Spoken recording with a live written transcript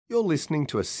You're listening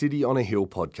to a City on a Hill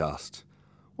podcast.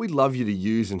 We'd love you to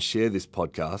use and share this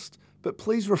podcast, but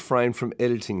please refrain from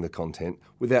editing the content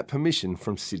without permission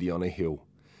from City on a Hill.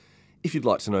 If you'd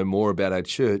like to know more about our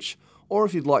church, or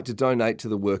if you'd like to donate to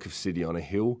the work of City on a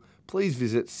Hill, please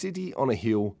visit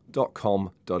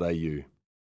cityonahill.com.au.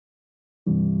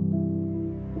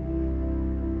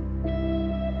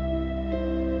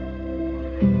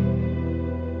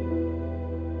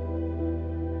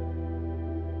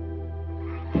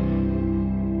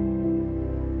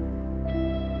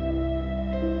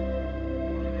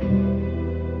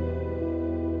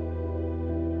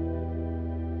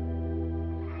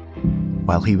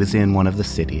 While he was in one of the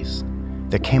cities,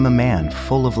 there came a man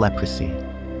full of leprosy.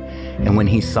 And when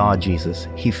he saw Jesus,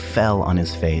 he fell on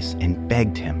his face and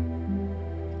begged him,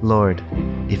 "Lord,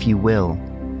 if you will,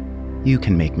 you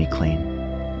can make me clean."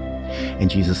 And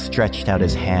Jesus stretched out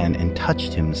his hand and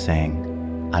touched him,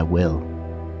 saying, "I will.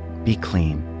 Be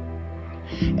clean."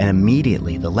 And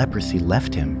immediately the leprosy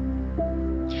left him.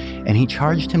 And he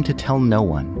charged him to tell no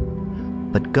one,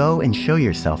 but go and show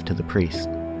yourself to the priest,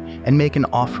 and make an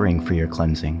offering for your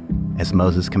cleansing, as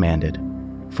Moses commanded,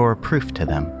 for a proof to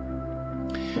them.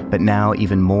 But now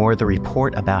even more the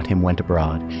report about him went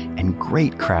abroad, and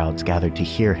great crowds gathered to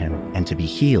hear him and to be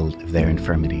healed of their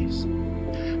infirmities.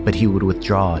 But he would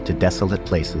withdraw to desolate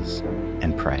places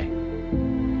and pray.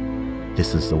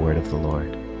 This is the word of the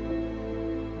Lord.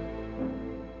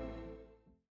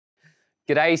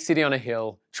 G'day, City on a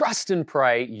Hill. Trust and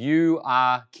pray you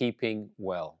are keeping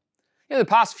well. The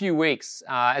past few weeks,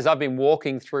 as I've been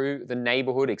walking through the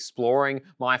neighborhood, exploring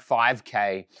my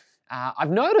 5K, I've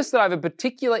noticed that I have a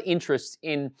particular interest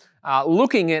in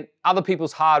looking at other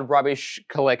people's hard rubbish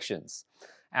collections.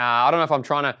 I don't know if I'm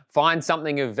trying to find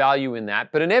something of value in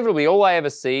that, but inevitably all I ever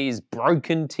see is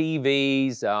broken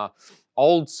TVs,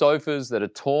 old sofas that are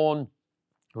torn,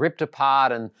 ripped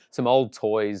apart, and some old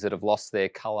toys that have lost their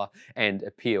color and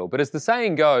appeal. But as the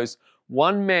saying goes,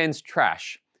 one man's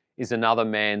trash is another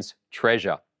man's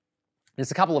treasure. There's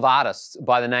a couple of artists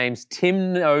by the names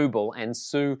Tim Noble and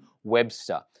Sue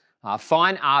Webster,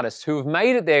 fine artists who have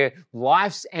made it their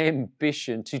life's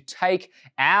ambition to take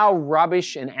our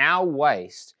rubbish and our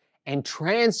waste and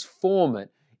transform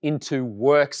it into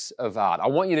works of art. I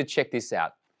want you to check this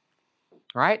out.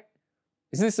 All right?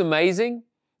 Isn't this amazing?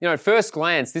 At first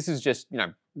glance, this is just,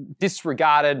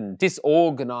 disregarded and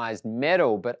disorganized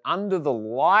metal, but under the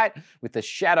light with the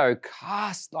shadow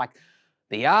cast, like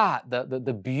the art,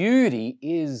 the beauty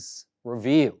is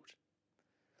revealed.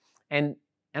 And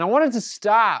I wanted to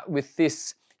start with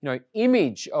this,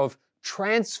 image of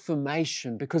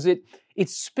transformation because it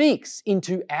speaks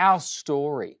into our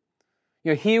story.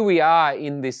 Here we are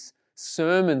in this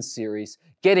sermon series,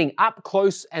 getting up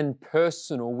close and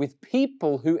personal with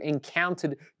people who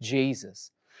encountered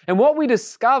Jesus. And what we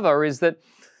discover is that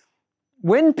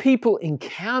when people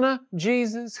encounter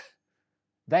Jesus,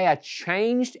 they are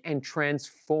changed and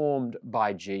transformed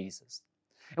by Jesus.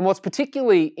 And what's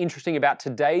particularly interesting about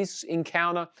today's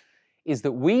encounter is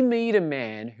that we meet a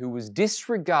man who was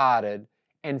disregarded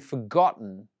and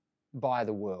forgotten by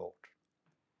the world.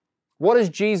 What does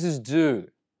Jesus do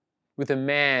with a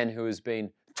man who has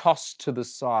been tossed to the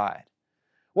side?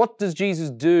 What does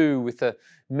Jesus do with a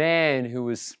man who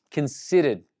was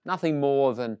considered nothing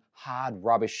more than hard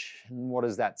rubbish? And what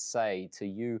does that say to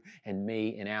you and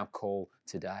me in our call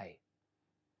today?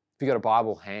 If you've got a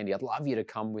Bible handy, I'd love you to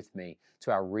come with me to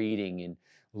our reading in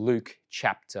Luke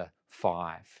chapter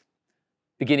 5,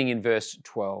 beginning in verse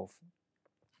 12.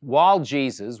 While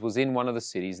Jesus was in one of the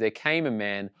cities, there came a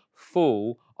man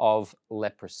full of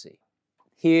leprosy.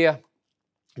 Here,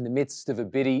 in the midst of a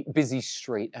busy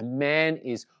street, a man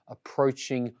is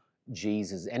approaching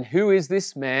Jesus. And who is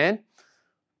this man?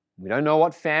 We don't know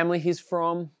what family he's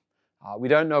from. We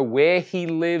don't know where he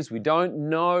lives. We don't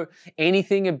know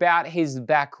anything about his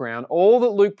background. All that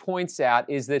Luke points out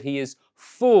is that he is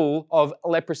full of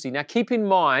leprosy. Now, keep in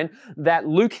mind that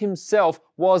Luke himself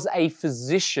was a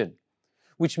physician,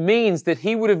 which means that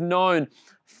he would have known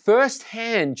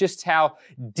firsthand just how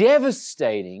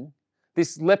devastating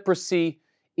this leprosy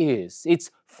is.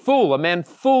 It's full, a man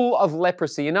full of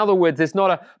leprosy. In other words, there's not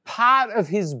a part of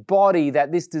his body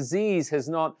that this disease has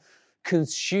not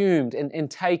consumed and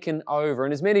taken over.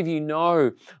 And as many of you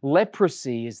know,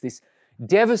 leprosy is this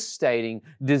devastating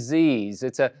disease.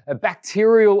 It's a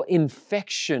bacterial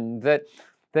infection that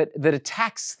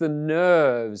attacks the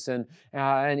nerves and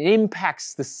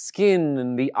impacts the skin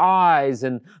and the eyes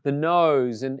and the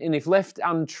nose. And if left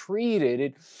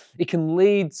untreated, it can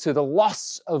lead to the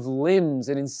loss of limbs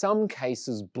and in some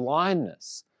cases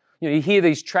blindness. You hear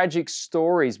these tragic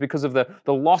stories because of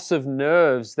the loss of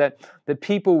nerves that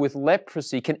people with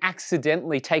leprosy can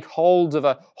accidentally take hold of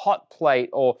a hot plate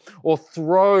or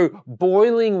throw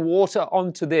boiling water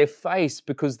onto their face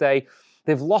because they've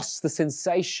lost the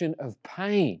sensation of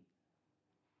pain.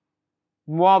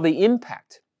 And while the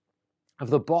impact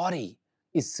of the body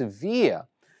is severe,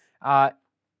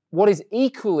 what is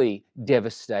equally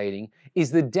devastating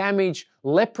is the damage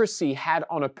leprosy had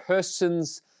on a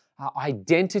person's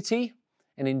identity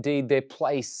and indeed their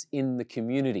place in the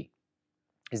community.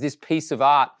 As this piece of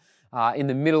art in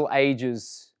the Middle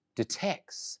Ages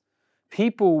detects,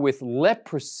 people with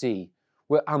leprosy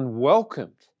were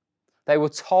unwelcomed. They were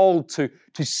told to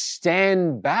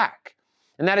stand back.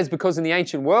 And that is because in the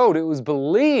ancient world, it was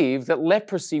believed that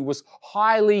leprosy was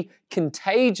highly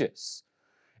contagious.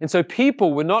 And so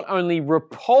people were not only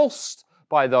repulsed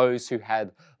by those who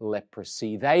had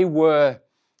leprosy, they were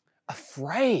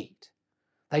afraid.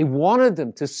 They wanted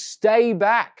them to stay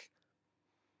back.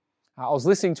 I was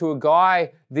listening to a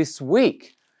guy this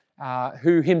week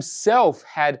who himself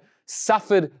had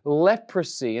suffered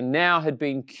leprosy and now had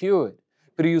been cured.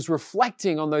 But he was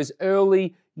reflecting on those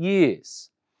early years.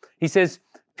 He says,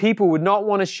 people would not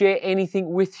want to share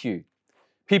anything with you.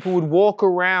 People would walk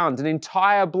around an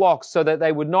entire block so that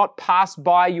they would not pass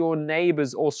by your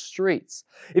neighbors or streets.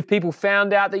 If people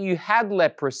found out that you had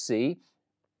leprosy,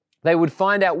 they would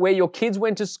find out where your kids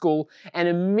went to school and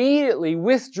immediately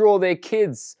withdraw their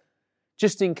kids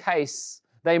just in case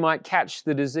they might catch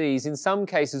the disease. In some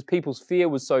cases, people's fear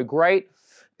was so great,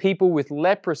 people with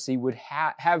leprosy would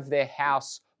have their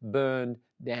house burned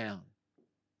down.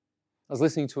 I was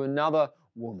listening to another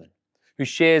woman who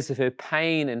shares of her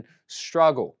pain and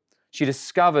struggle. She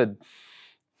discovered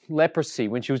leprosy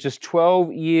when she was just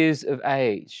 12 years of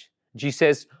age. She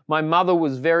says, my mother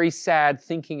was very sad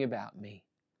thinking about me.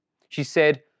 She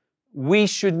said, we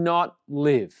should not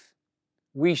live.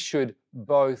 We should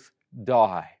both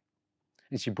die.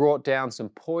 And she brought down some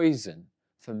poison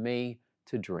for me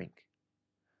to drink.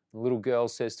 The little girl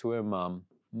says to her mum,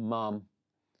 Mum,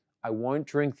 I won't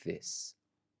drink this,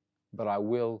 but I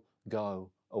will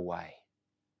go away.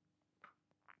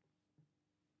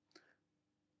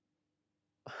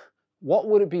 What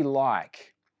would it be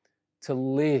like to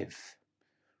live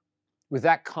with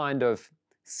that kind of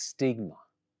stigma,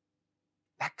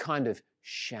 that kind of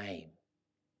shame?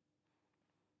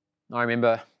 I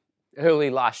remember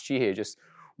early last year just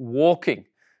walking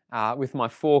with my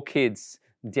 4 kids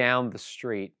down the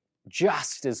street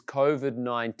just as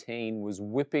COVID-19 was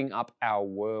whipping up our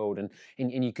world, and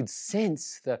you could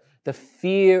sense the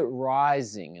fear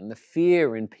rising and the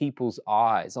fear in people's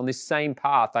eyes. On this same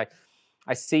path,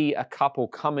 I see a couple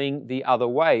coming the other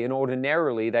way, and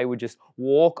ordinarily they would just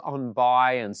walk on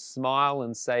by and smile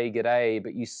and say g'day,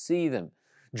 but you see them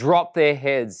drop their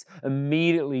heads,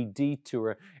 immediately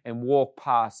detour and walk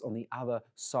past on the other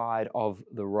side of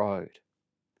the road.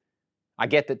 I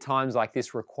get that times like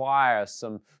this require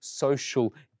some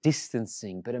social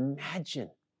distancing, but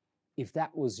imagine if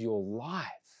that was your life.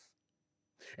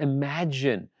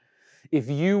 Imagine if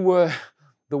you were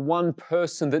the one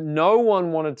person that no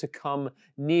one wanted to come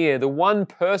near, the one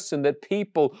person that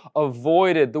people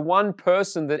avoided, the one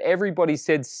person that everybody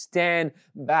said, stand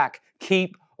back,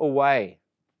 keep away.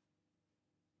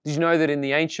 Did you know that in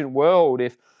the ancient world,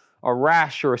 if a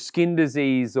rash or a skin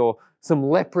disease or some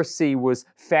leprosy was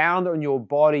found on your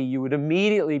body, you would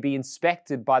immediately be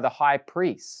inspected by the high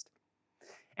priest.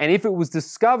 And if it was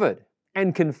discovered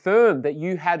and confirmed that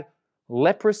you had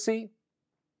leprosy,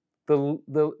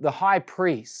 the high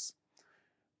priest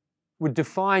would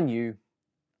define you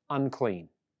unclean.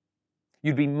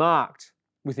 You'd be marked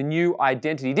with a new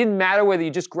identity. It didn't matter whether you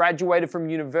just graduated from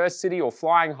university or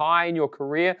flying high in your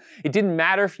career. It didn't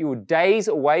matter if you were days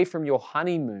away from your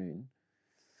honeymoon.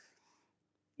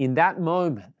 In that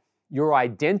moment, your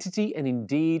identity and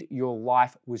indeed your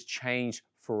life was changed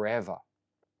forever.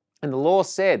 And the law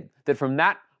said that from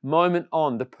that moment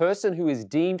on, the person who is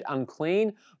deemed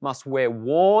unclean must wear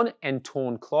worn and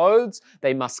torn clothes.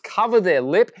 They must cover their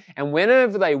lip. And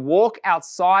whenever they walk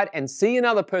outside and see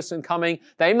another person coming,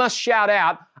 they must shout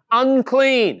out,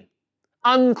 unclean,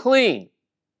 unclean.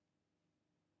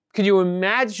 Could you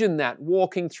imagine that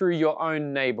walking through your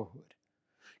own neighborhood?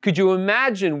 Could you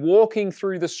imagine walking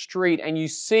through the street and you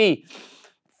see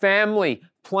family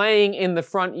playing in the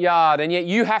front yard and yet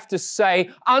you have to say,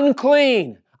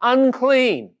 unclean,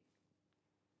 unclean.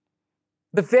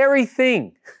 The very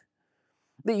thing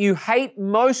that you hate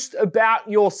most about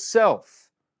yourself,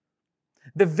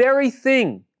 the very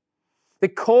thing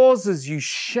that causes you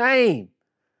shame,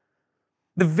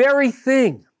 the very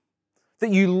thing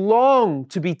that you long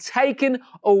to be taken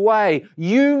away,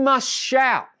 you must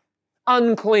shout,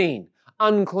 unclean,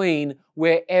 unclean,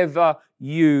 wherever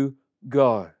you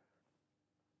go.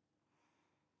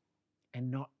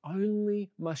 And not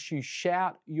only must you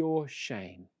shout your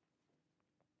shame,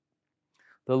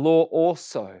 the law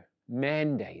also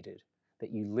mandated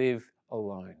that you live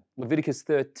alone. Leviticus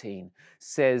 13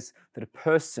 says that a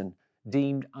person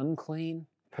deemed unclean,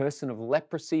 person of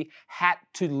leprosy, had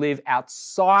to live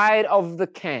outside of the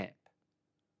camp,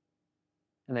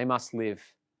 and they must live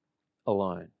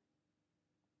alone.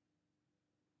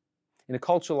 In a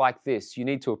culture like this, you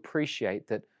need to appreciate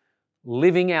that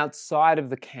living outside of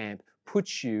the camp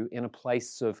puts you in a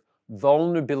place of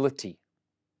vulnerability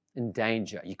and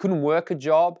danger. You couldn't work a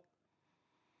job.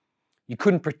 You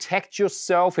couldn't protect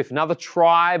yourself. If another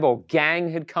tribe or gang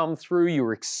had come through, you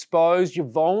were exposed. You're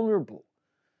vulnerable.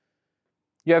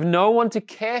 You have no one to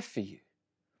care for you,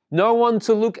 no one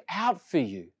to look out for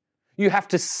you. You have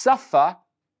to suffer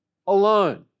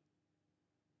alone.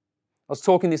 I was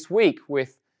talking this week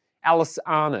with Alice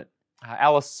Arnott.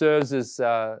 Alice serves as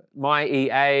my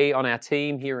EA on our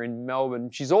team here in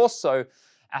Melbourne. She's also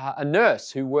a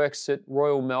nurse who works at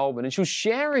Royal Melbourne, and she was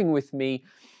sharing with me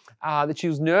that she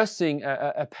was nursing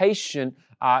a patient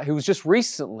who was just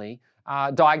recently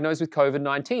diagnosed with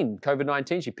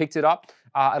COVID-19. She picked it up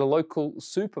at a local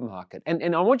supermarket.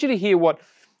 And I want you to hear what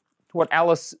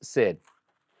Alice said.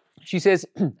 She says,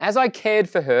 as I cared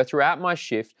for her throughout my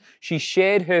shift, she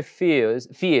shared her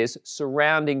fears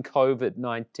surrounding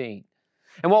COVID-19.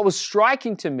 And what was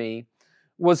striking to me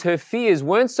was her fears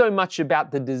weren't so much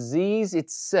about the disease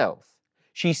itself.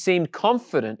 She seemed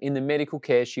confident in the medical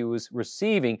care she was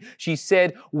receiving. She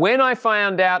said, when I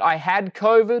found out I had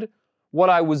COVID, what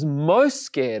I was most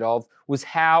scared of was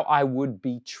how I would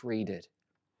be treated,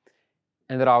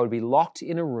 and that I would be locked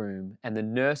in a room and the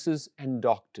nurses and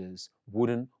doctors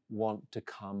wouldn't want to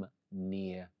come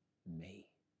near me.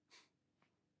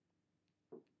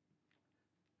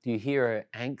 Do you hear her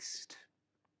angst?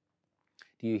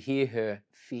 Do you hear her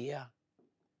fear?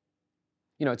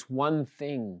 You know, it's one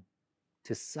thing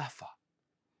to suffer,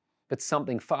 but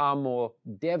something far more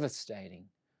devastating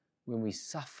when we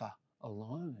suffer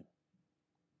alone.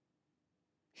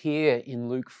 Here in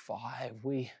Luke 5,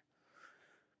 we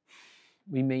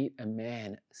meet a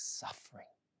man suffering.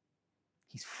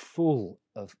 He's full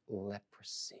of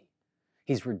leprosy.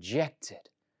 He's rejected.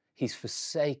 He's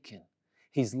forsaken.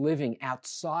 He's living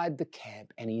outside the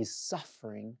camp, and he is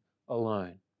suffering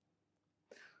alone.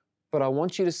 But I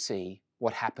want you to see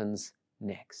what happens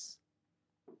next.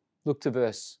 Look to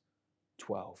verse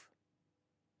 12.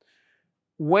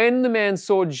 When the man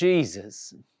saw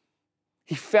Jesus,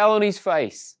 he fell on his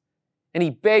face and he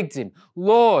begged him,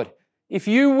 Lord, if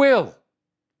you will,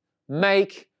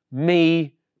 make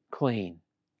me clean.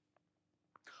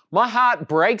 My heart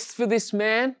breaks for this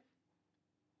man,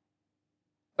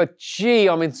 but gee,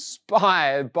 I'm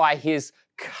inspired by his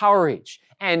courage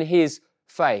and his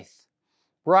faith,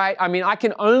 right? I mean, I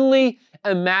can only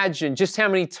imagine just how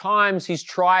many times he's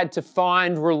tried to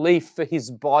find relief for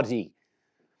his body,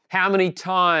 how many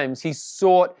times he's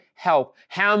sought help,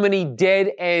 how many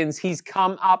dead ends he's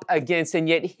come up against, and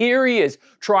yet here he is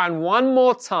trying one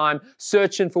more time,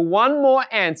 searching for one more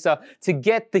answer to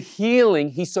get the healing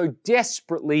he so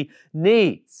desperately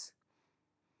needs.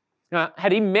 Now,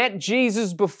 had he met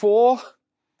Jesus before?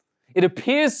 It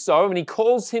appears so, and he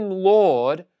calls him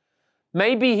Lord.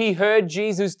 Maybe he heard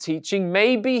Jesus teaching.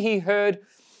 Maybe he heard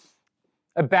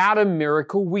about a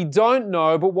miracle. We don't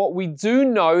know, but what we do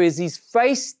know is he's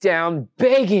face down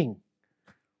begging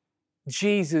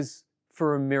Jesus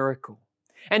for a miracle.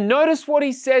 And notice what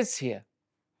he says here.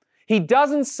 He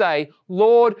doesn't say,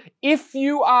 Lord, if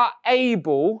you are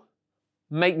able,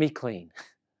 make me clean.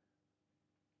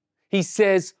 He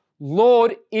says,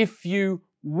 Lord, if you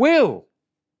will,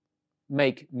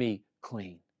 make me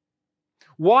clean.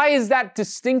 Why is that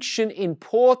distinction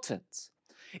important?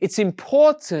 It's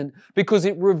important because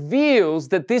it reveals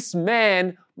that this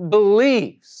man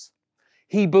believes.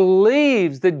 He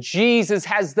believes that Jesus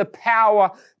has the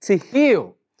power to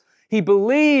heal. He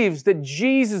believes that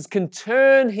Jesus can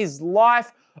turn his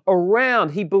life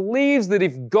around. He believes that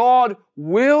if God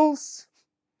wills,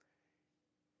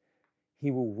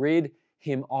 he will rid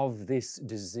him of this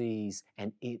disease,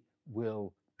 and it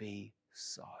will be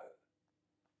so.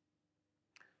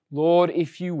 Lord,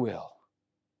 if you will,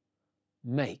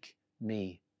 make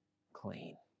me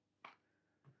clean.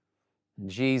 And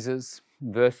Jesus,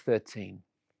 verse 13,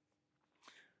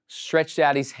 stretched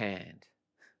out his hand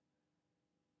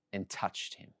and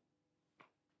touched him.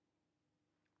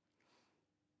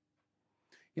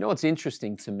 You know what's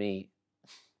interesting to me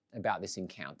about this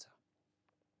encounter?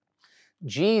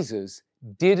 Jesus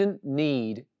didn't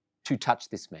need to touch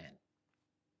this man.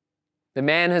 The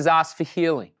man has asked for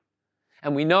healing.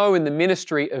 And we know in the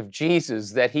ministry of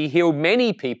Jesus that he healed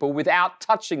many people without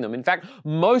touching them. In fact,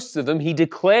 most of them he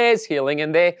declares healing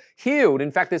and they're healed.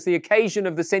 In fact, there's the occasion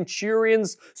of the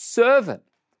centurion's servant,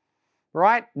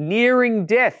 right? Nearing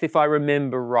death, if I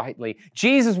remember rightly.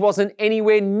 Jesus wasn't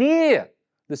anywhere near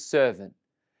the servant.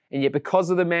 And yet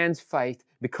because of the man's faith,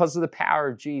 because of the power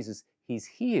of Jesus, he's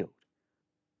healed.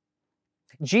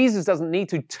 Jesus doesn't need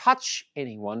to touch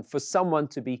anyone for someone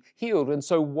to be healed. And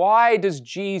so why does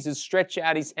Jesus stretch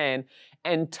out his hand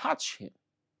and touch him?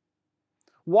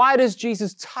 Why does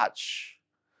Jesus touch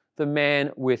the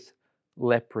man with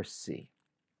leprosy?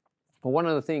 Well, one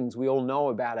of the things we all know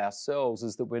about ourselves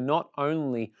is that we're not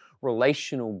only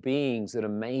relational beings that are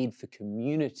made for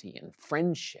community and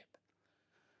friendship.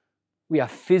 We are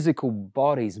physical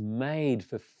bodies made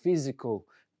for physical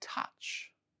touch.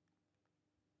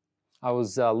 I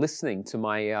was listening to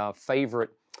my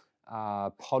favorite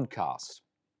podcast.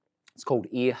 It's called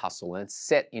Ear Hustle, and it's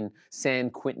set in San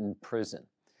Quentin prison.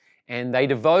 And they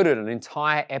devoted an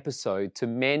entire episode to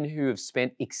men who have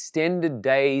spent extended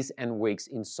days and weeks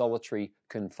in solitary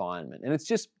confinement. And it's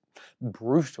just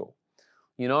brutal.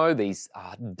 You know, these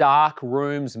dark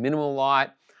rooms, minimal light,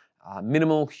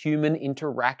 minimal human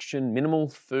interaction, minimal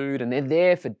food, and they're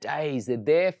there for days, they're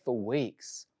there for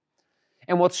weeks.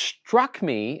 And what struck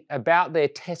me about their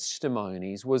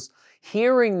testimonies was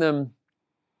hearing them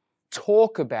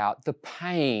talk about the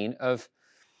pain of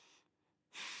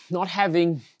not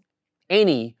having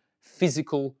any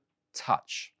physical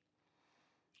touch,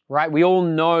 right? We all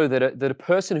know that a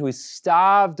person who is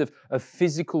starved of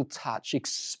physical touch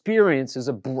experiences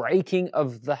a breaking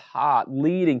of the heart,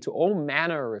 leading to all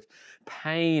manner of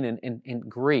pain and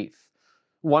grief.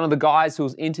 One of the guys who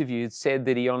was interviewed said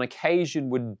that he on occasion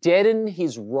would deaden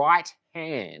his right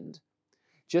hand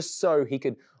just so he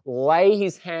could lay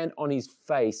his hand on his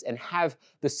face and have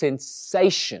the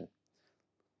sensation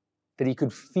that he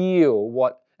could feel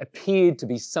what appeared to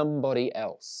be somebody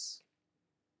else.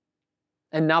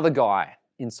 Another guy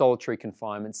in solitary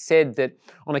confinement said that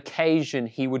on occasion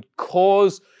he would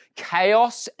cause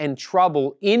chaos and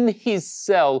trouble in his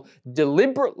cell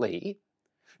deliberately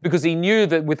because he knew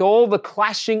that with all the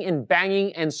clashing and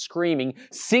banging and screaming,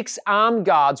 6 armed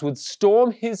guards would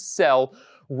storm his cell,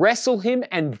 wrestle him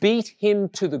and beat him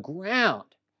to the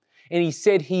ground. And he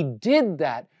said he did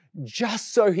that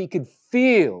just so he could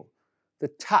feel the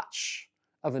touch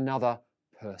of another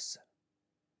person.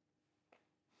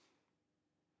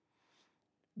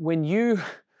 When you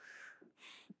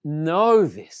know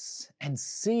this and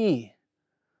see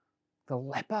the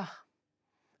leper,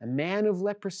 a man of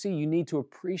leprosy, you need to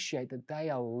appreciate that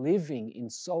they are living in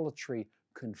solitary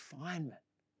confinement.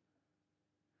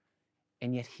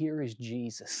 And yet here is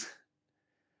Jesus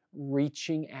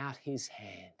reaching out his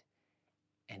hand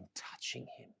and touching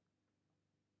him.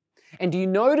 And do you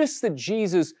notice that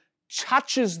Jesus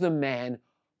touches the man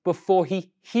before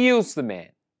he heals the man?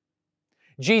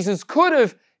 Jesus could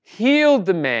have healed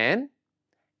the man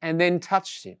and then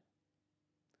touched him.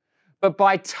 But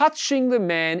by touching the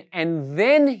man and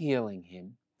then healing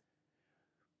him,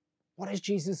 what is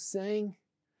Jesus saying?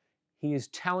 He is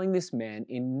telling this man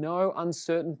in no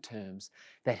uncertain terms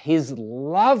that his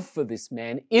love for this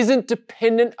man isn't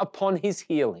dependent upon his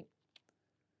healing.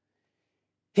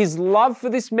 His love for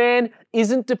this man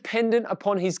isn't dependent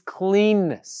upon his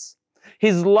cleanness.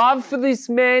 His love for this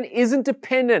man isn't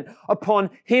dependent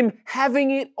upon him having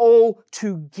it all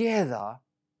together.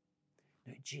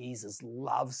 No, Jesus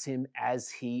loves him as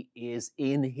he is,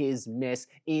 in his mess,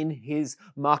 in his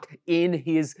muck, in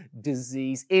his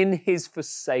disease, in his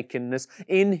forsakenness,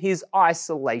 in his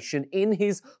isolation, in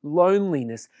his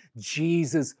loneliness.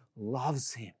 Jesus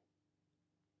loves him.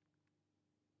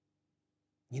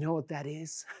 You know what that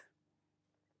is?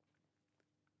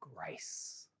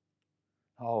 Grace.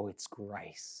 Oh, it's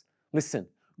grace. Listen,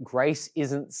 grace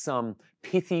isn't some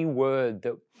pithy word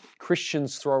that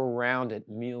Christians throw around at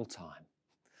mealtime.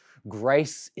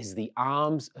 Grace is the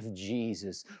arms of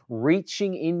Jesus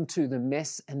reaching into the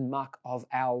mess and muck of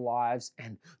our lives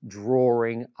and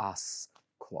drawing us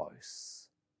close.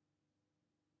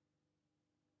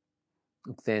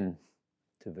 Look then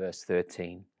to verse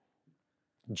 13.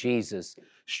 Jesus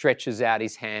stretches out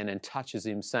his hand and touches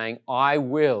him, saying, I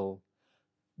will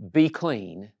be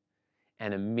clean.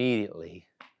 And immediately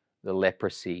the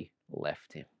leprosy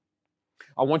left him.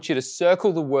 I want you to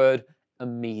circle the word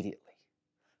immediately.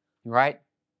 Right?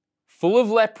 Full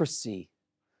of leprosy,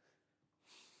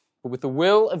 but with the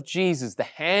will of Jesus, the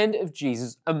hand of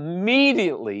Jesus,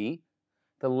 immediately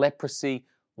the leprosy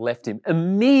left him.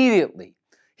 Immediately.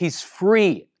 he's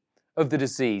free of the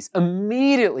disease.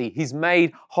 Immediately, he's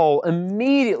made whole.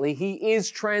 Immediately, he is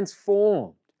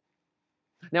transformed.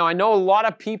 Now, I know a lot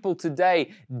of people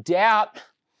today doubt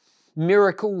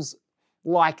miracles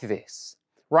like this,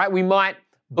 right? We might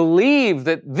believe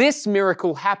that this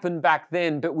miracle happened back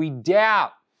then, but we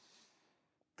doubt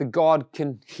that God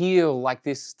can heal like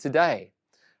this today.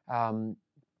 I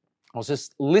was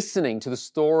just listening to the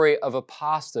story of a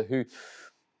pastor who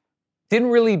didn't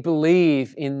really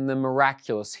believe in the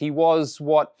miraculous. He was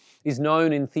what is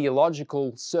known in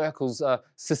theological circles a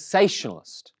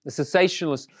cessationalist. The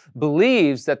cessationalist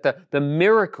believes that the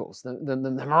miracles, the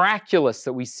miraculous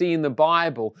that we see in the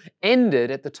Bible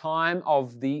ended at the time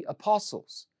of the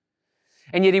apostles.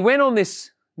 And yet he went on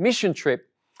this mission trip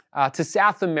to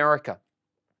South America.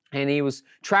 And he was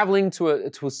traveling to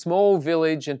a small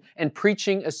village and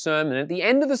preaching a sermon. At the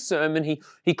end of the sermon,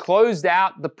 he closed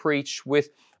out the preach with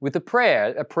a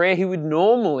prayer he would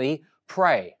normally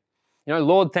pray. You know,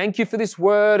 Lord, thank you for this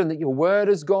word and that your word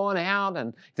has gone out.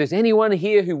 And if there's anyone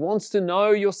here who wants to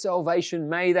know your salvation,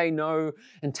 may they know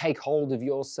and take hold of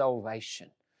your salvation.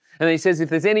 And he says, if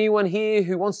there's anyone here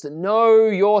who wants to know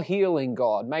your healing,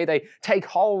 God, may they take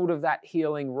hold of that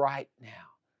healing right now.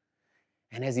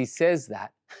 And as he says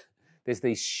that, there's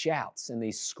these shouts and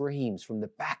these screams from the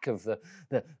back of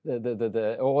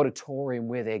the auditorium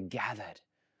where they're gathered.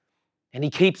 And he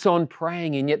keeps on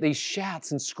praying, and yet these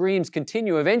shouts and screams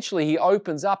continue. Eventually he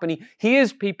opens up and he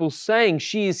hears people saying,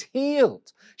 she is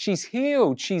healed,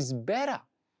 she's better.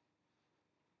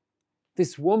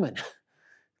 This woman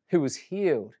who was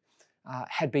healed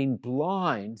had been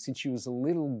blind since she was a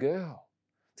little girl.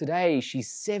 Today she's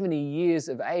 70 years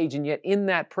of age, and yet in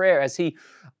that prayer, as he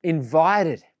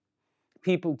invited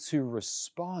people to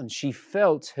respond, she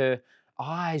felt her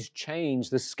eyes change,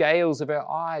 the scales of her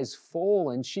eyes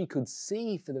fall, and she could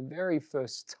see for the very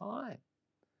first time.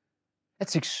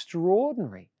 That's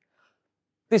extraordinary.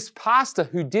 This pastor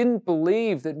who didn't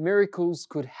believe that miracles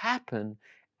could happen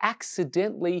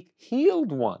accidentally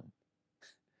healed one.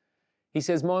 He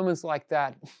says moments like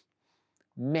that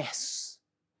mess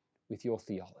with your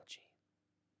theology.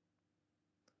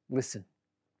 Listen,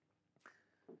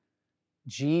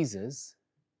 Jesus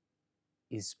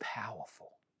is powerful.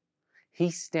 He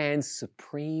stands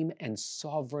supreme and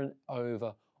sovereign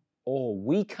over all.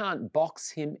 We can't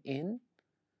box him in.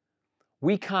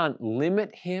 We can't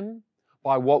limit him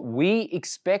by what we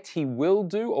expect he will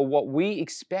do or what we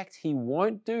expect he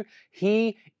won't do.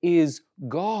 He is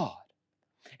God.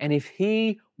 And if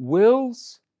he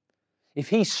wills, if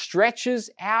he stretches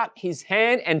out his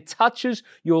hand and touches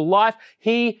your life,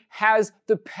 he has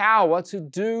the power to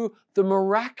do the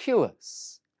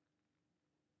miraculous.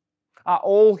 Are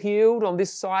all healed on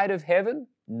this side of heaven?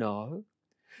 No.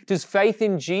 Does faith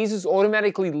in Jesus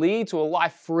automatically lead to a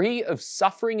life free of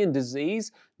suffering and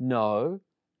disease? No.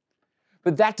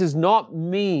 But that does not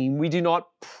mean we do not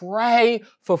pray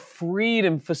for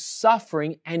freedom for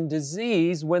suffering and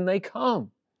disease when they come.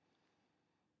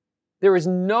 There is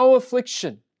no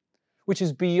affliction which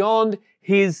is beyond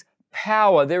his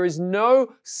power. There is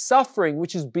no suffering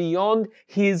which is beyond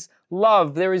his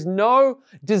love. There is no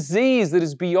disease that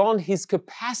is beyond his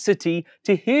capacity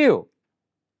to heal.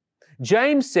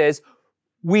 James says,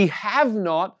 we have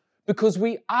not because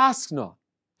we ask not.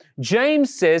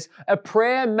 James says, a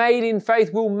prayer made in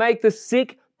faith will make the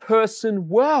sick person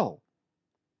well.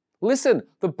 Listen,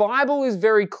 the Bible is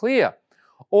very clear.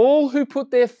 All who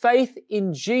put their faith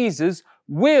in Jesus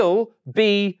will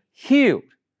be healed.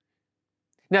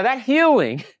 Now, that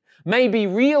healing may be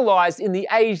realized in the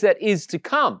age that is to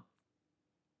come,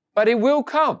 but it will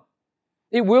come.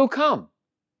 It will come.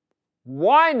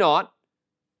 Why not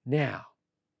now?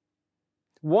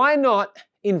 Why not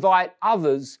invite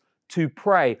others to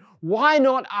pray? Why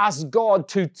not ask God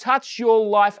to touch your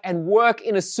life and work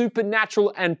in a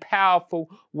supernatural and powerful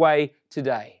way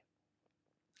today?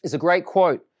 There's a great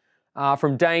quote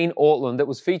from Dane Ortland that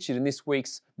was featured in this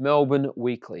week's Melbourne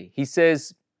Weekly. He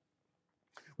says,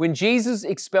 when Jesus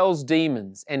expels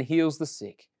demons and heals the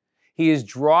sick, he is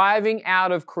driving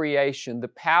out of creation the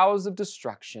powers of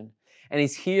destruction and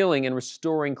is healing and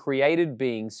restoring created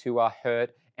beings who are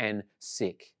hurt and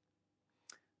sick.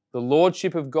 The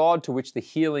Lordship of God, to which the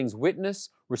healings witness,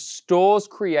 restores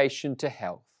creation to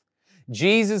health.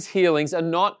 Jesus' healings are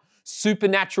not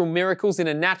supernatural miracles in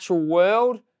a natural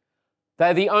world.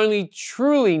 They're the only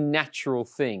truly natural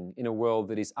thing in a world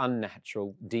that is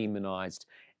unnatural, demonized,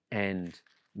 and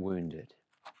wounded.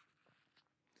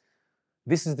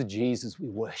 This is the Jesus we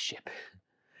worship.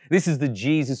 This is the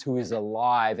Jesus who is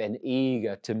alive and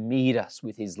eager to meet us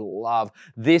with his love.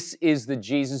 This is the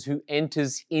Jesus who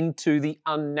enters into the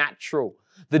unnatural,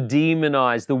 the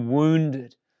demonized, the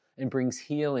wounded, and brings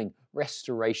healing,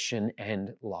 restoration,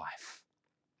 and life.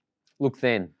 Look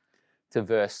then to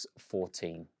verse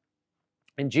 14.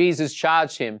 And Jesus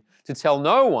charged him to tell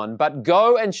no one, but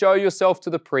go and show yourself to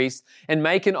the priest and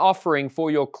make an offering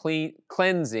for your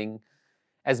cleansing,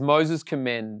 as Moses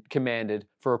commanded,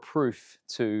 for a proof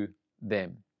to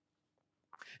them.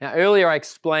 Now, earlier I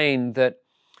explained that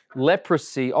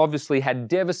leprosy obviously had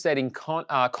devastating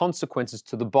consequences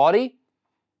to the body,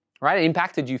 right? It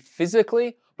impacted you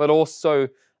physically, but also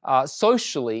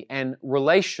socially and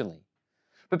relationally.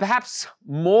 But perhaps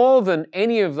more than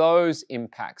any of those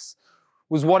impacts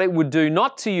was what it would do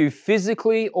not to you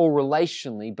physically or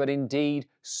relationally, but indeed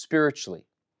spiritually.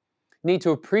 You need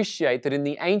to appreciate that in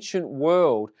the ancient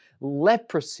world,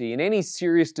 leprosy and any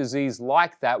serious disease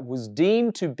like that was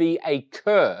deemed to be a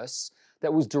curse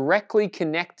that was directly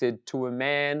connected to a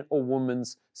man or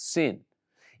woman's sin.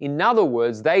 In other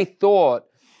words, they thought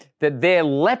that their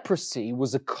leprosy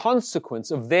was a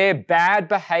consequence of their bad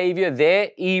behavior, their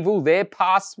evil, their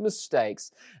past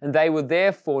mistakes, and they were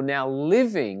therefore now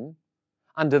living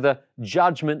under the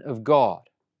judgment of God.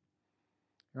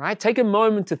 All right? Take a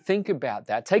moment to think about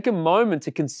that. Take a moment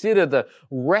to consider the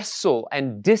wrestle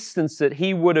and distance that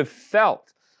he would have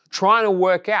felt, trying to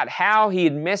work out how he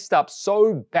had messed up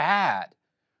so bad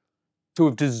to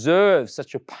have deserved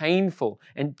such a painful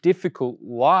and difficult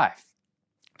life.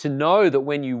 To know that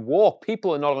when you walk,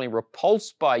 people are not only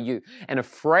repulsed by you and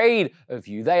afraid of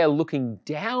you, they are looking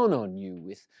down on you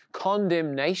with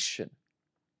condemnation.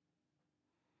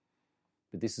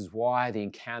 But this is why the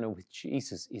encounter with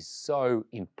Jesus is so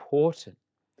important.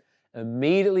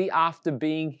 Immediately after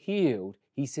being healed,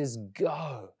 he says,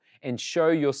 go and show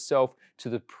yourself to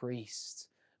the priest.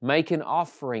 Make an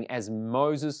offering as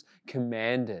Moses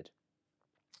commanded.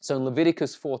 So in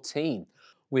Leviticus 14,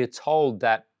 we are told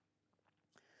that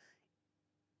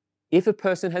if a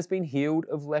person has been healed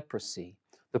of leprosy,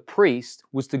 the priest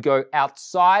was to go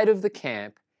outside of the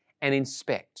camp and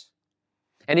inspect.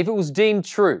 And if it was deemed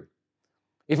true,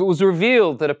 if it was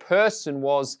revealed that a person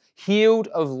was healed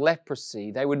of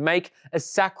leprosy, they would make a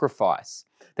sacrifice.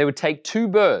 They would take 2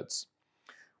 birds.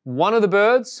 One of the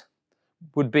birds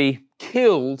would be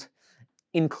killed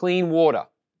in clean water.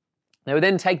 They would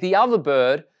then take the other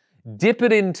bird, dip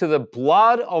it into the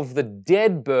blood of the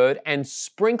dead bird, and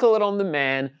sprinkle it on the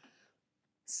man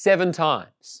 7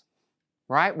 times.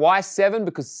 Right? Why 7?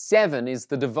 Because 7 is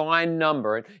the divine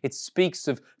number. It speaks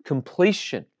of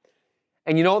completion.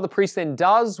 And you know what the priest then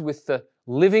does with the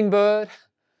living bird?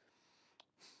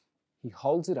 He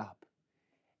holds it up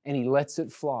and he lets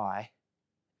it fly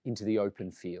into the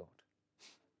open field.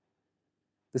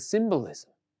 The symbolism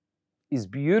is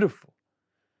beautiful.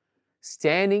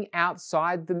 Standing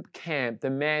outside the camp,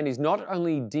 the man is not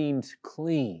only deemed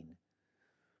clean,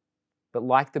 but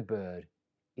like the bird,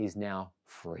 is now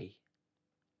free.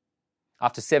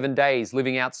 After 7 days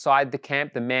living outside the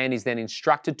camp, the man is then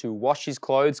instructed to wash his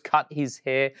clothes, cut his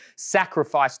hair,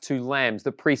 sacrifice 2 lambs.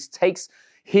 The priest takes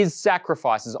his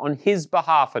sacrifices on his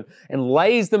behalf and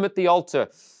lays them at the altar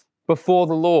before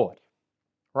the Lord.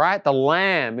 Right? The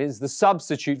lamb is the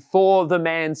substitute for the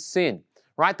man's sin.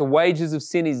 Right? The wages of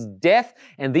sin is death,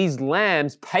 and these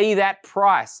lambs pay that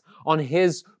price on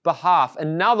his behalf.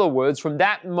 In other words, from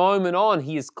that moment on,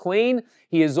 he is clean.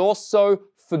 He is also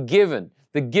forgiven.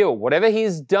 The guilt, whatever he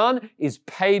has done, is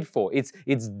paid for. It's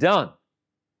done.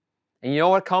 And you know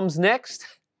what comes next?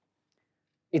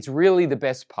 It's really the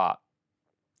best part.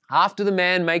 After the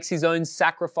man makes his own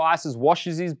sacrifices,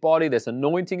 washes his body, there's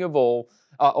anointing of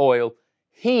oil,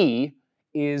 he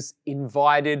is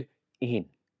invited in.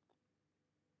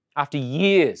 After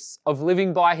years of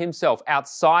living by himself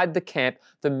outside the camp,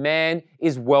 the man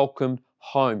is welcomed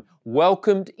home,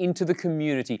 welcomed into the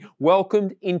community,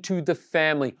 welcomed into the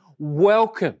family,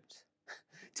 welcomed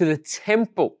to the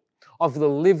temple of the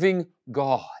living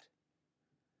God.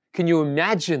 Can you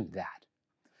imagine that?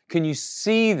 Can you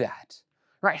see that?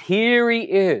 Right, here he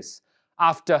is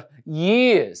after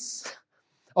years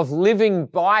of living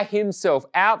by himself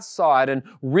outside and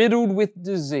riddled with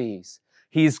disease.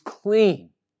 He is clean,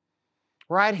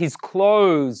 right? His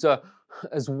clothes are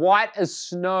as white as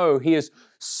snow. He is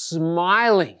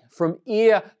smiling from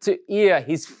ear to ear.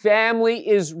 His family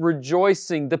is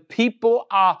rejoicing. The people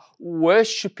are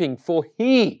worshiping, for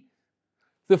he,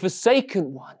 the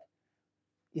forsaken one,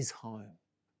 is home.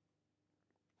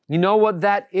 You know what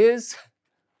that is?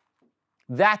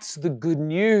 That's the good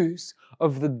news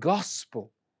of the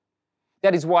gospel.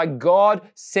 That is why God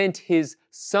sent his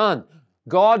Son.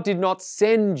 God did not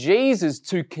send Jesus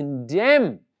to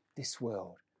condemn this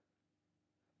world,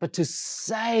 but to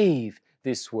save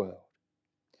this world.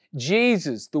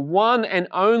 Jesus, the one and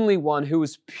only one who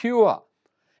was pure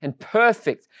and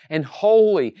perfect and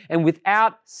holy and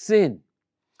without sin.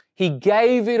 He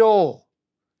gave it all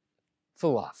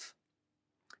for love.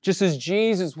 Just as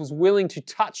Jesus was willing to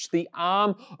touch the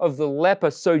arm of the leper,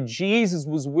 so Jesus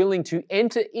was willing to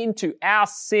enter into our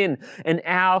sin and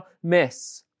our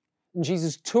mess. And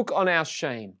Jesus took on our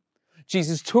shame.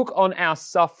 Jesus took on our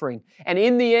suffering. And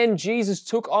in the end, Jesus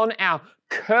took on our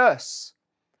curse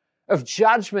of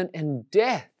judgment and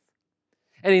death.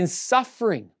 And in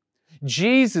suffering,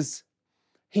 Jesus,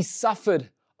 he suffered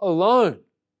alone,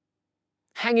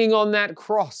 hanging on that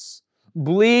cross,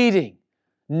 bleeding,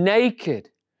 naked,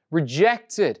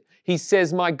 rejected. He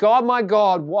says, my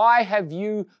God, why have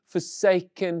you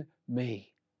forsaken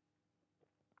me?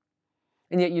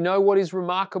 And yet, you know what is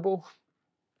remarkable?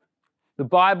 The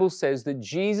Bible says that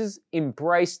Jesus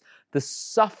embraced the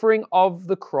suffering of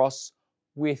the cross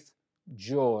with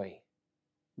joy.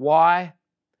 Why?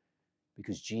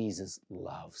 Because Jesus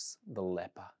loves the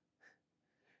leper.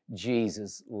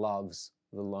 Jesus loves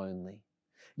the lonely.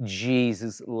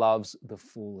 Jesus loves the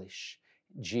foolish.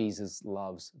 Jesus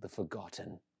loves the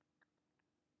forgotten.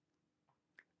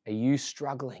 Are you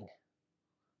struggling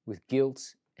with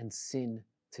guilt and sin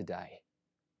today?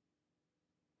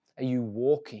 Are you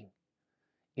walking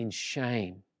in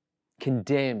shame,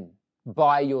 condemned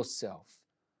by yourself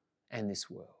and this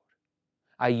world?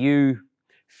 Are you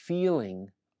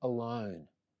feeling alone,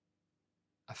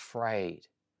 afraid,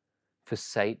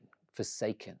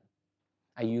 forsaken?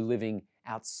 Are you living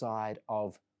outside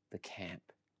of the camp?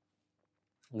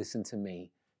 Listen to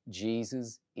me.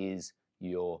 Jesus is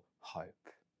your hope.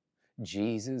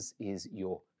 Jesus is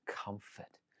your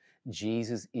comfort.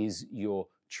 Jesus is your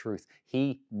truth.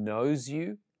 He knows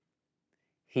you.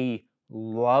 He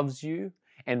loves you.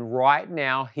 And right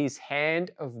now, his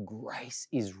hand of grace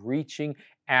is reaching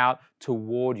out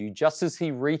toward you. Just as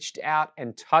he reached out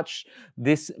and touched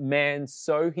this man,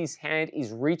 so his hand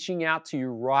is reaching out to you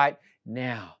right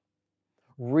now.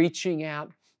 Reaching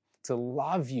out to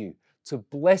love you, to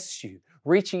bless you,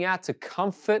 reaching out to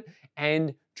comfort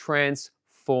and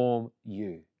transform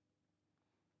you.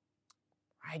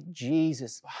 Right?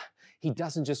 Jesus, he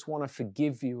doesn't just want to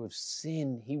forgive you of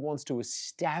sin. He wants to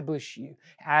establish you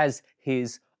as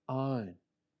his own.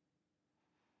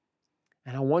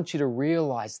 And I want you to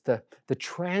realize the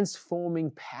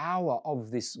transforming power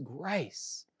of this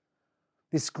grace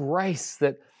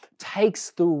that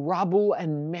takes the rubble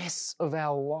and mess of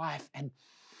our life and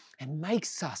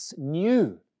makes us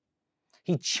new.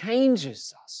 He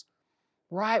changes us,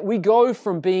 right? We go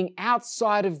from being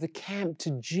outside of the camp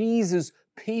to Jesus'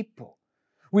 people.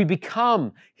 We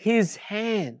become his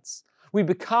hands. We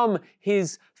become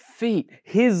his feet.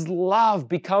 His love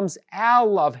becomes our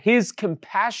love. His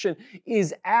compassion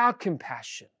is our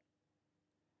compassion.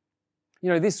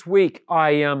 You know, this week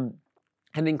I had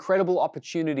an incredible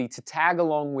opportunity to tag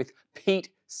along with Pete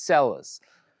Sellers.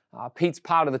 Pete's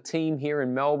part of the team here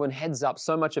in Melbourne, heads up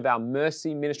so much of our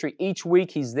mercy ministry. Each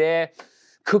week he's there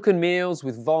cooking meals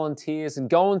with volunteers and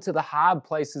going to the hard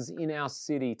places in our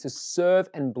city to serve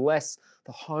and bless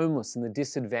the homeless and the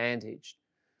disadvantaged.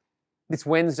 This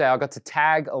Wednesday, I got to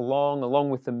tag along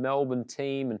with the Melbourne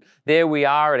team, and there we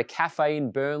are at a cafe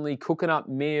in Burnley, cooking up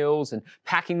meals and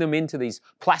packing them into these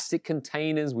plastic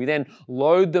containers. We then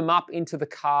load them up into the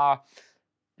car,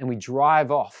 and we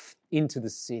drive off into the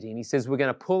city. And he says, we're going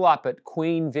to pull up at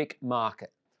Queen Vic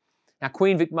Market. Now,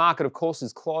 Queen Vic Market, of course,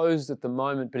 is closed at the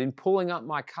moment, but in pulling up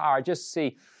my car, I just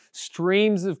see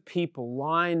streams of people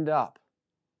lined up,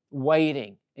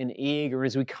 waiting and eager.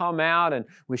 As we come out and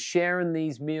we're sharing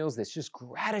these meals, there's just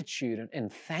gratitude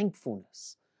and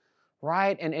thankfulness,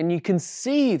 right? And you can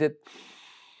see that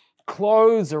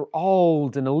clothes are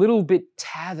old and a little bit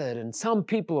tattered, and some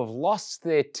people have lost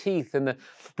their teeth, and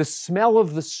the smell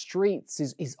of the streets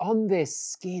is on their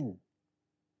skin.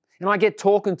 And I get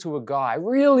talking to a guy,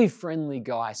 really friendly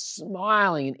guy,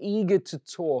 smiling and eager to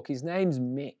talk. His name's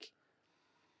Mick.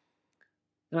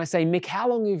 And I say, Mick, how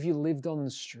long have you lived on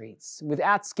the streets? And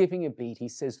without skipping a beat, he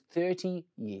says, 30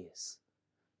 years.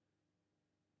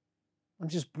 I'm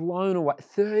just blown away.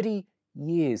 30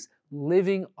 years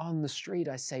living on the street.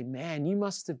 I say, man, you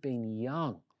must have been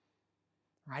young.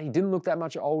 Right? He didn't look that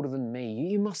much older than me.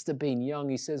 You must have been young.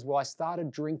 He says, well, I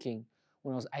started drinking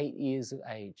when I was 8 years of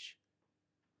age.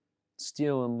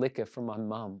 Stealing liquor from my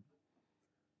mum.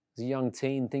 As a young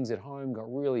teen, things at home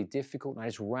got really difficult, and I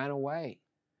just ran away.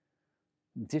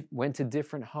 Went to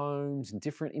different homes and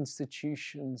different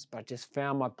institutions, but I just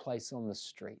found my place on the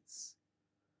streets.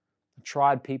 I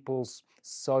tried people's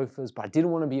sofas, but I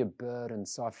didn't want to be a burden,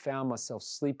 so I found myself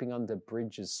sleeping under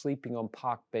bridges, sleeping on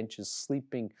park benches,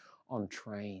 sleeping on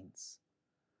trains.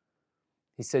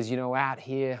 He says, out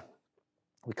here,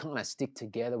 we kind of stick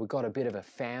together. We've got a bit of a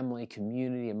family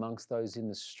community amongst those in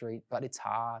the street, but it's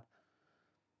hard.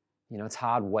 It's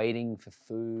hard waiting for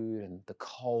food, and the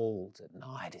cold at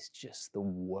night is just the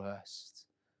worst.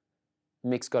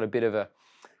 Mick's got a bit of a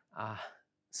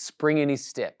spring in his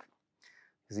step,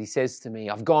 because he says to me,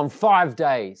 I've gone 5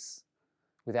 days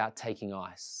without taking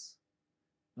ice,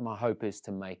 and my hope is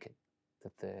to make it to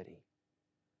 30.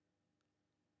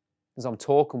 As I'm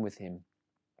talking with him,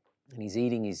 and he's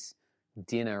eating his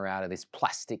dinner out of this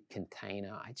plastic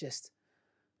container,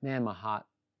 my heart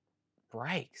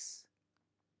breaks.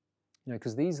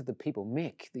 Because these are the people,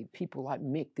 the people like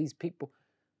Mick, these people,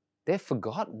 they're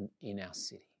forgotten in our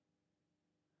city.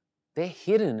 They're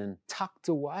hidden and tucked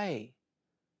away.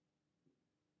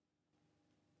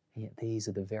 Yet these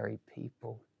are the very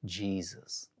people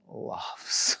Jesus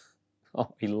loves.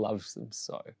 Oh, he loves them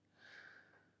so.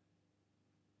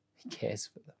 He cares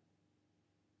for them.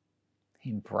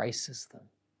 He embraces them.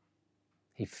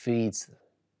 He feeds them.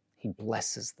 He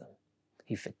blesses them.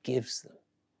 He forgives them.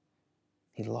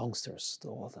 He longs to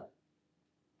restore them.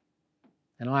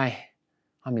 And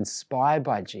I'm inspired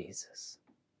by Jesus.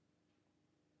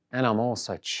 And I'm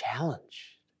also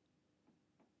challenged.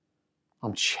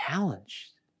 I'm challenged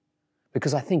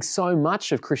because I think so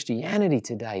much of Christianity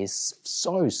today is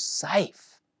so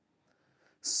safe,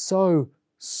 so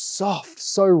soft,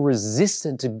 so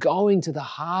resistant to going to the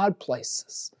hard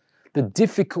places, the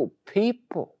difficult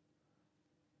people.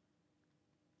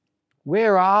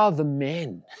 Where are the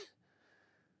men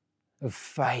of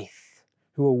faith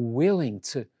who are willing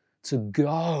to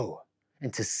go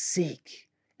and to seek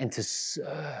and to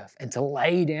serve and to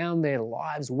lay down their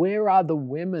lives? Where are the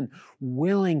women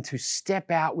willing to step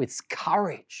out with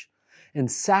courage and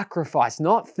sacrifice,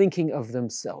 not thinking of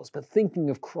themselves, but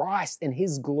thinking of Christ and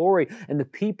His glory and the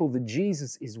people that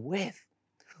Jesus is with?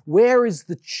 Where is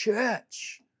the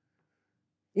church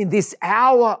in this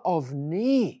hour of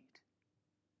need?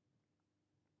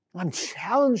 I'm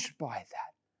challenged by that.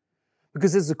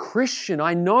 Because as a Christian,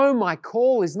 I know my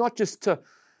call is not just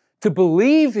to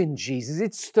believe in Jesus,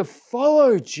 it's to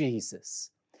follow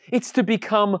Jesus. It's to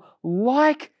become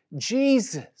like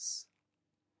Jesus.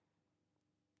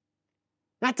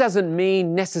 That doesn't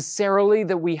mean necessarily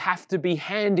that we have to be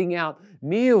handing out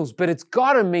meals, but it's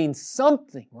got to mean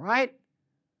something, right?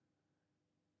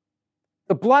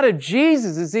 The blood of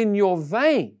Jesus is in your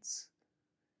veins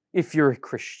if you're a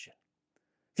Christian.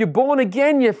 If you're born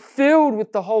again, you're filled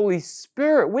with the Holy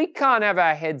Spirit. We can't have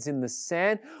our heads in the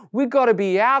sand. We've got to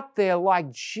be out there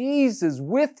like Jesus,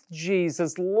 with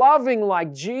Jesus, loving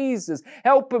like Jesus,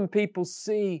 helping people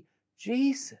see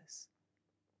Jesus.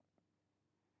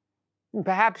 And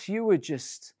perhaps you were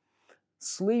just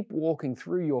sleepwalking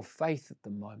through your faith at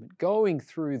the moment, going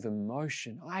through the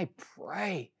motion. I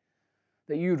pray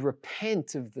that you'd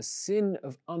repent of the sin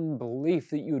of unbelief,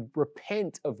 that you'd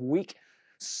repent of weak,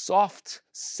 soft,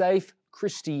 safe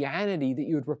Christianity, that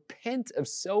you would repent of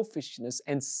selfishness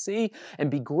and see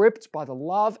and be gripped by the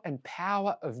love and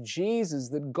power of Jesus,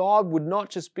 that God would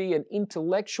not just be an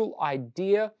intellectual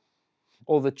idea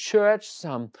or the church,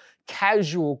 some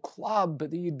casual club,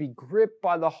 but that you'd be gripped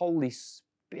by the Holy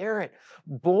Spirit,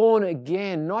 born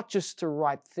again, not just to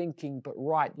right thinking, but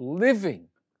right living,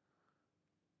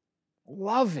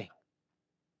 loving.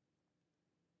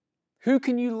 Who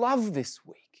can you love this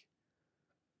week?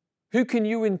 Who can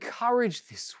you encourage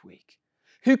this week?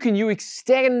 Who can you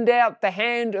extend out the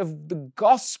hand of the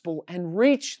gospel and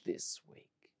reach this week?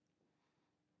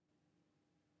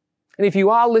 And if you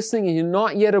are listening and you're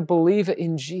not yet a believer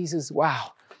in Jesus,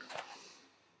 wow,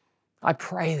 I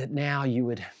pray that now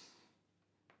you'd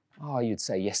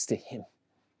say yes to Him.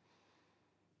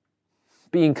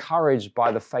 Be encouraged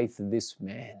by the faith of this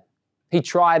man. He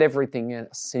tried everything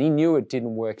else and he knew it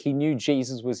didn't work. He knew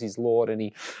Jesus was his Lord and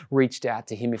he reached out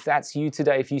to Him. If that's you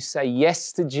today, if you say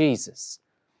yes to Jesus,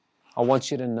 I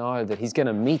want you to know that He's going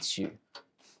to meet you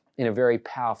in a very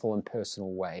powerful and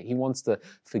personal way. He wants to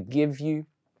forgive you.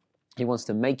 He wants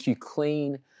to make you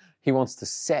clean. He wants to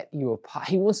set you apart.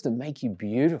 He wants to make you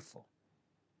beautiful.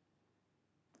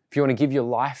 If you want to give your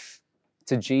life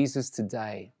to Jesus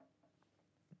today,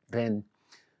 then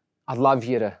I'd love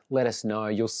you to let us know.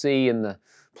 You'll see in the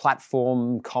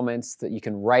platform comments that you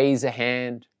can raise a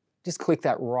hand. Just click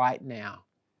that right now.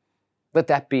 Let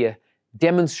that be a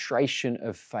demonstration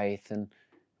of faith, and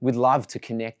we'd love to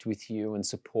connect with you and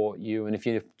support you. And if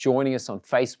you're joining us on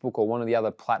Facebook or one of the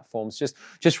other platforms,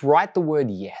 just write the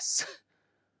word yes.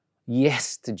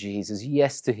 Yes to Jesus,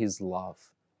 yes to His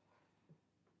love,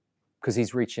 because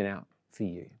He's reaching out for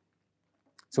you.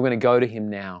 So we're going to go to Him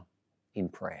now in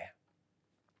prayer.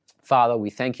 Father, we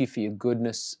thank you for your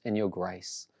goodness and your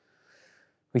grace.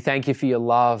 We thank you for your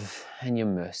love and your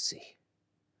mercy.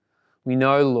 We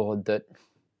know, Lord, that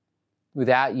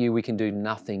without you we can do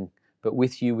nothing, but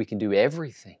with you we can do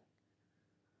everything.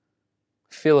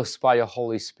 Fill us by your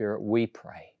Holy Spirit, we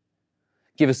pray.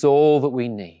 Give us all that we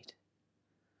need.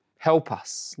 Help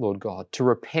us, Lord God, to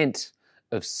repent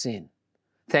of sin.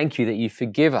 Thank you that you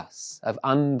forgive us of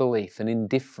unbelief and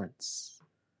indifference.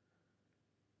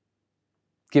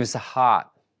 Give us a heart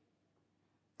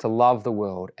to love the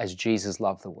world as Jesus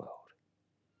loved the world.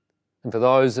 And for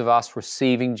those of us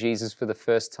receiving Jesus for the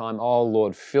first time, oh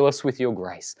Lord, fill us with your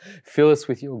grace, fill us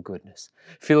with your goodness,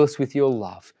 fill us with your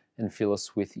love, and fill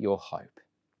us with your hope.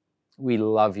 We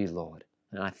love you, Lord,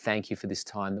 and I thank you for this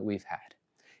time that we've had.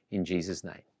 In Jesus'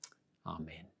 name,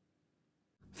 amen.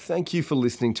 Thank you for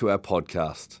listening to our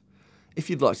podcast. If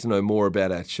you'd like to know more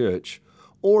about our church,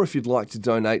 or if you'd like to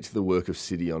donate to the work of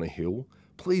City on a Hill,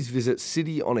 please visit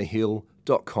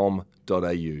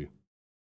cityonahill.com.au.